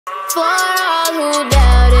For all who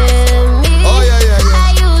doubted me, Oh, yeah, yeah, yeah. I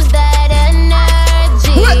use that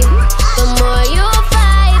energy. The more you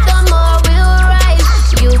fight, the more we'll rise.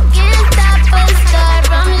 You can't stop a star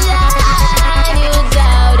from shine. You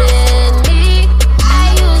doubted me,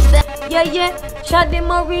 I use that. Yeah, Chaddy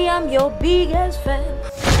Marie, I'm your biggest fan.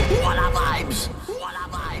 What a vibes. What a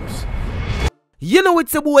vibes. You know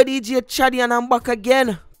it's a boy DJ Chaddy and I'm back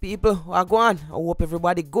again. People, I go on. I hope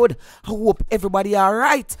everybody good. I hope everybody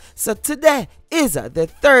alright. So today is the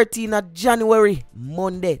 13th of January,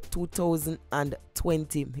 Monday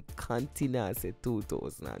 2020. Me continue say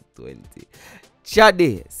 2020.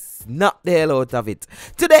 Chaddy, snap the hell out of it.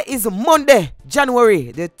 Today is Monday,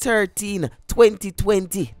 January the 13th,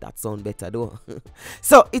 2020. That sounds better though.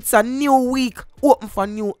 So it's a new week, open for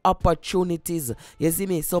new opportunities. You see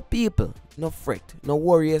me? So people, no fret, no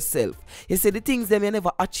worry yourself. You see the things them you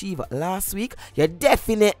never achieve last week, you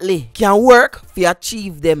definitely can work to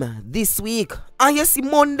achieve them this week. And you see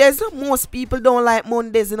Mondays, most people don't like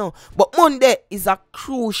Mondays, you know. But Monday is a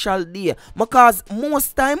crucial day because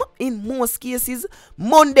most time, in most cases,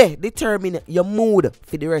 Monday determine your mood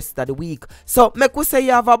for the rest of the week. So make we say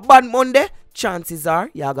you have a bad Monday, chances are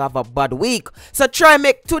you have a bad week. So try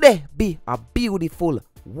make today be a beautiful,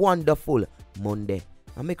 wonderful Monday.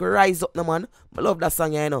 And make it rise up, no man. I love that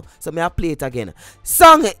song, you know. So may I play it again.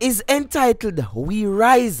 Song is entitled We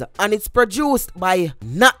Rise and it's produced by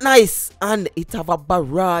Not Nice and it have a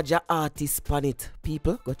barrage of artists on it.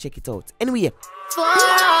 People, go check it out. Anyway. For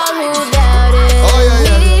all who doubted Oh, yeah,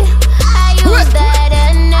 yeah. me, I use that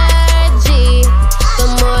energy. The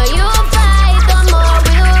more you fight, the more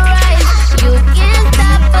we'll rise. You can't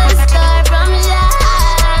stop a star from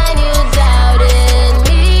shine. You doubted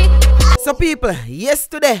me. So people,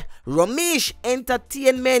 yesterday, Ramesh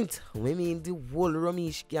Entertainment, we mean the whole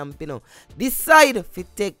Ramesh camp, you know, decide to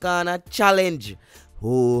take on a challenge.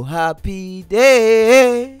 Oh, happy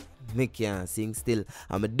day. Me can't sing still.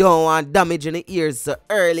 And I don't want damage in the ears so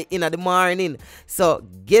early in the morning. So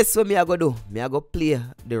guess what me I go do? Me I go play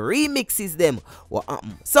the remixes them. What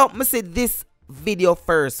happen? So me say this video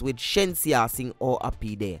first with Shenseea sing Oh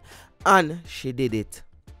Happy Day. And she did it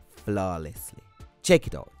flawlessly. Check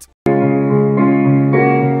it out.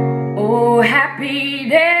 Oh, happy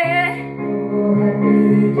day.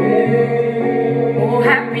 Oh,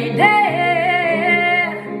 happy day.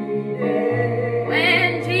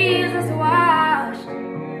 When Jesus washed. Oh,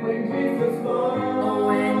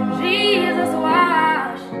 when Jesus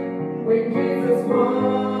washed. When Jesus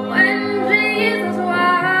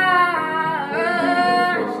washed.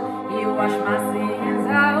 He washed my sins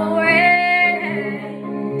away.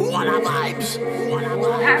 What a vibes. What a Oh,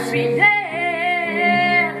 vibes. happy day.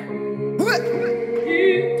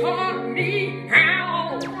 He taught me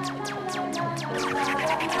how.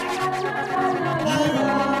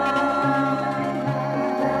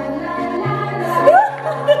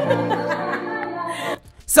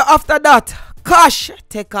 So after that, Kosh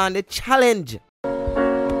take on the challenge.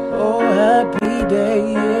 Oh, happy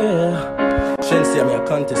day, yeah. Shenseea, me a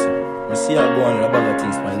contest. I see her go on a bag of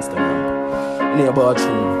things on Instagram. In your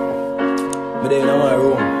bathroom. Me there in my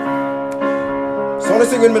room. So wanna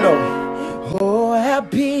sing with me now? Oh,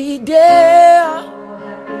 happy day.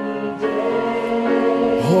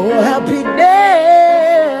 Oh, happy day.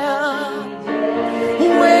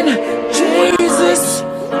 When Jesus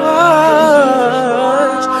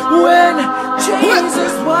washed. When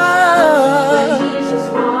Jesus washed.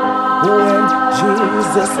 When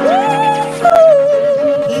Jesus washed.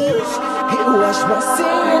 He washed my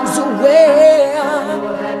sins away.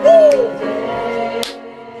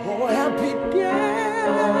 Oh, happy day.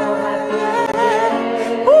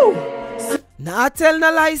 Woo. Now I tell no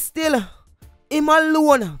lie still. Him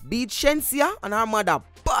alone beat Shenseea and her mother.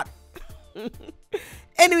 But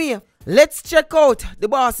anyway, let's check out the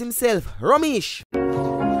boss himself, Ramesh.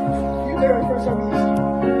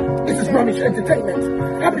 This is Ramesh Entertainment.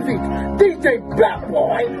 Happy feet, DJ Black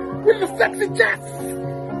Boy with the sexy jazz.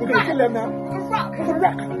 We're gonna kill them now. We're gonna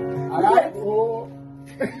rock. Alright.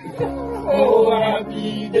 Oh,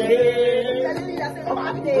 happy day. Oh,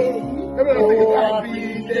 happy day. Oh,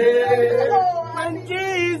 happy day. When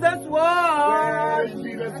Jesus walked. When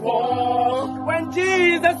Jesus walked. When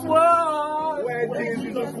Jesus walked. When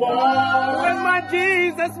Jesus walked. When my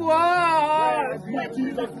Jesus walked. When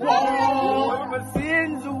Jesus walked. Wash my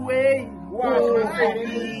sins away. Wash my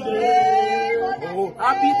sins away. Oh,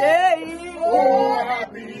 happy day. Oh,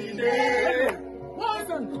 happy day.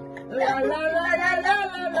 Listen. La la la la la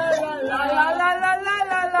la la la la la la la la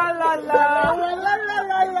la la la.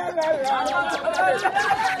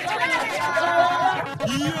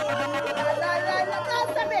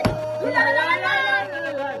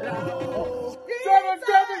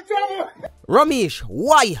 Ramesh,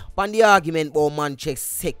 why pan the argument about man check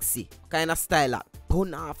sexy? Kind of style that.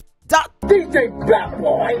 Pun off that. DJ Black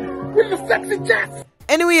Boy with the sexy jazz.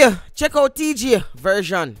 Anyway, check out Teejay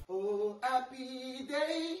version. Oh, happy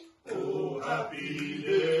day. Oh, happy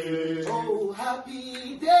day. Oh,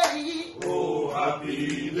 happy day. Oh,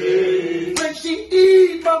 happy day. When she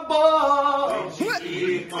eat my ball. When she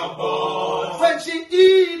eat my ball. When she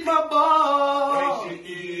eat my ball. When she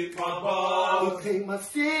eat my ball. Take my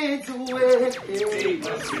sins away. Take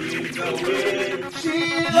my sins away. She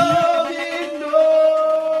love it no.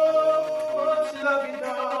 She love it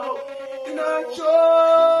now. In her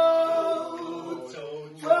throat.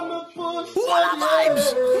 From a push vibes.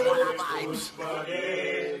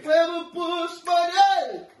 when we push body.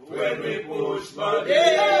 When we push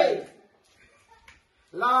body.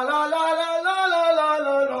 La la la la la la la la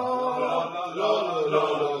la la la la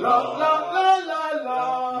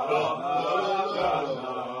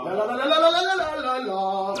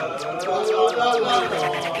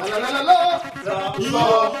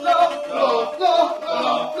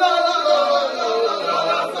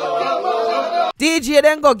Teejay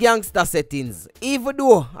then go gangster settings, even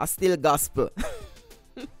though I still gospel.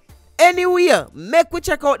 Anyway, make we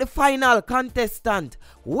check out the final contestant,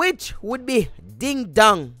 which would be Ding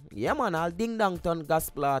Dong. Yeah man, I'll Ding Dong turn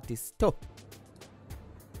gospel artist too.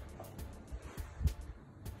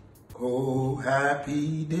 Oh,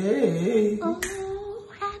 happy day. Oh,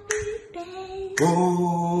 happy day.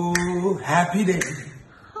 Oh, happy day.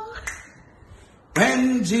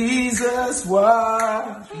 When Jesus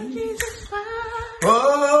washed. When Jesus was.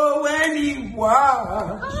 Oh, when he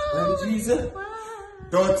washed. When Jesus.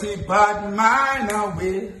 Dirty bad mind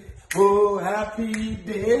away. Oh, happy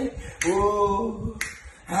day. Oh,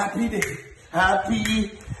 happy day.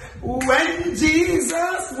 Happy. When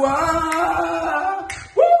Jesus washed.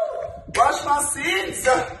 Wash my sins.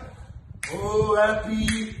 Oh,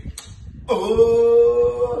 happy.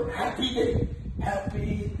 Oh, happy day.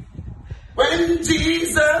 Happy. When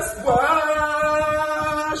Jesus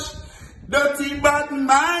washed dirty bad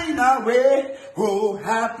mind away. Oh,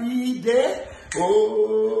 happy day.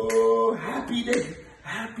 Oh, happy day.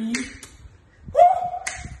 Happy. Woo!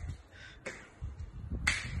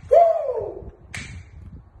 Woo!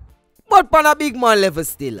 But on a big man level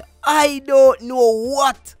still, I don't know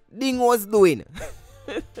what Ding was doing.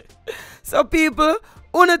 So people,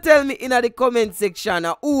 wanna tell me in the comment section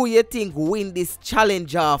who you think win this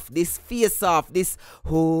challenge off, this face off, this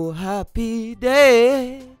oh happy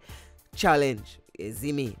day challenge. You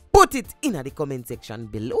see me? Put it in the comment section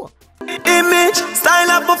below. Image,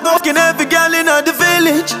 style up of fucking every girl in the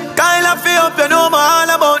village. Kind of feel up, you know me all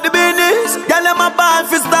about the business. Girl in my ball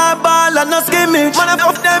for star ball and no skimmage. Man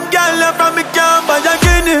of them girl from me camp by your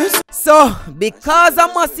Guinness. So, because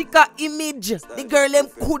of Masicka image, the girl them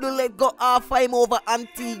couldn't let go off him over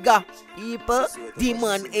Antigua. People, the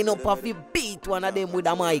man end up have to beat one of them with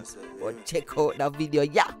a mic. But check out the video,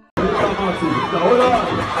 yeah. Hold on.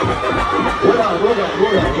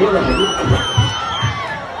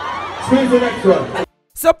 Here's the next one.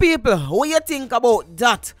 So people, what you think about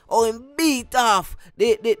that? Or him beat off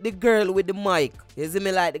the girl with the mic? You see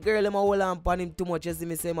me, like the girl him a hold on upon him too much. You see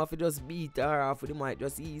me say him have to just beat her off with the mic,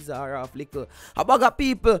 just ease her off little. A bag of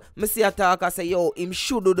people, me see a talk, I say yo, him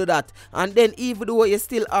should do that. And then even though you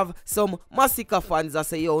still have some Masicka fans that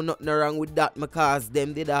say yo, nothing wrong with that because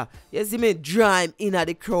them did that. You see me draw him in at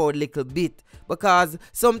the crowd little bit. Because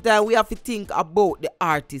sometimes we have to think about the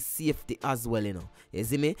artist's safety as well, you know. You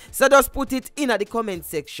see me? So just put it in the comment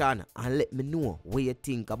section and let me know what you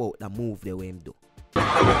think about the move the way him do.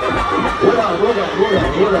 Hold on.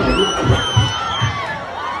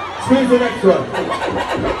 Here's the next one.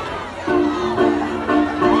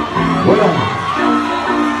 Hold on.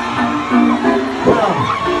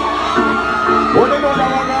 What do you know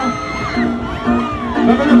that one now?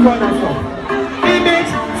 Let me look on that song.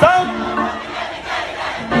 Image, sound.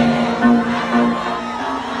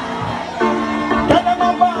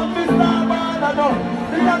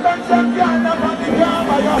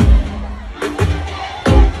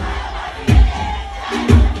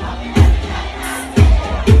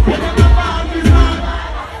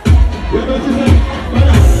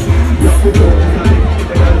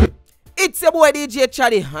 It's your boy DJ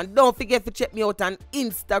Chaddy, and don't forget to check me out on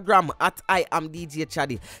Instagram at I am DJ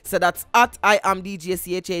Chaddy. So that's at I am DJ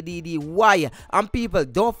CHADDY. And people,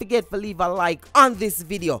 don't forget to leave a like on this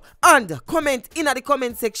video and comment in the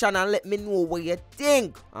comment section and let me know what you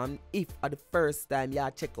think. And if at the first time you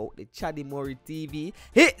check out the Chaddy Murray TV,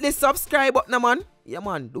 hit the subscribe button, man. Yeah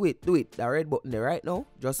man, do it. The red button there right now,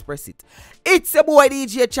 just press it. It's your boy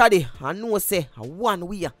DJ Chaddy, and no say one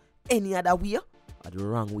way, any other way, or the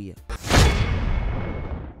wrong way.